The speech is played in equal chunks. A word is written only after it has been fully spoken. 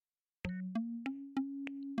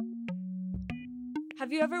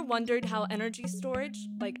Have you ever wondered how energy storage,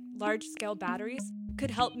 like large-scale batteries, could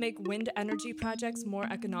help make wind energy projects more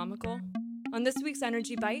economical? On this week's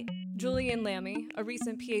Energy Bite, Julian Lamy, a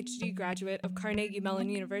recent PhD graduate of Carnegie Mellon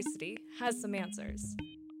University, has some answers.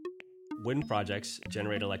 Wind projects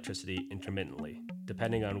generate electricity intermittently,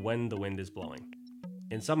 depending on when the wind is blowing.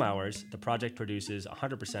 In some hours, the project produces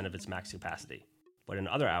 100% of its max capacity, but in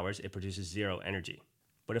other hours, it produces zero energy.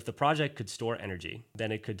 But if the project could store energy,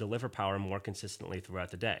 then it could deliver power more consistently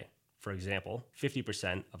throughout the day. For example,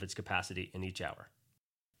 50% of its capacity in each hour.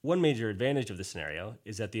 One major advantage of this scenario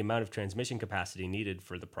is that the amount of transmission capacity needed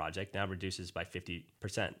for the project now reduces by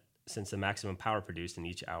 50%, since the maximum power produced in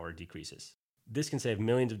each hour decreases. This can save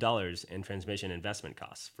millions of dollars in transmission investment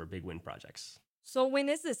costs for big wind projects. So when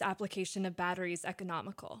is this application of batteries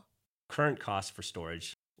economical? Current costs for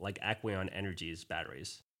storage, like Aqueon Energy's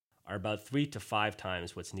batteries, are about 3 to 5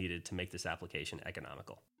 times what's needed to make this application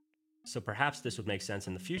economical. So perhaps this would make sense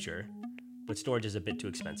in the future, but storage is a bit too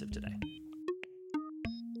expensive today.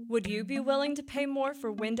 Would you be willing to pay more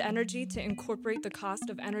for wind energy to incorporate the cost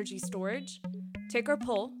of energy storage? Take our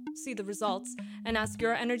poll, see the results, and ask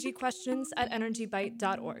your energy questions at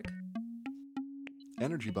energybite.org.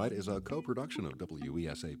 Energy Bite is a co-production of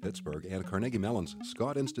WESA Pittsburgh and Carnegie Mellon's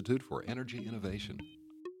Scott Institute for Energy Innovation.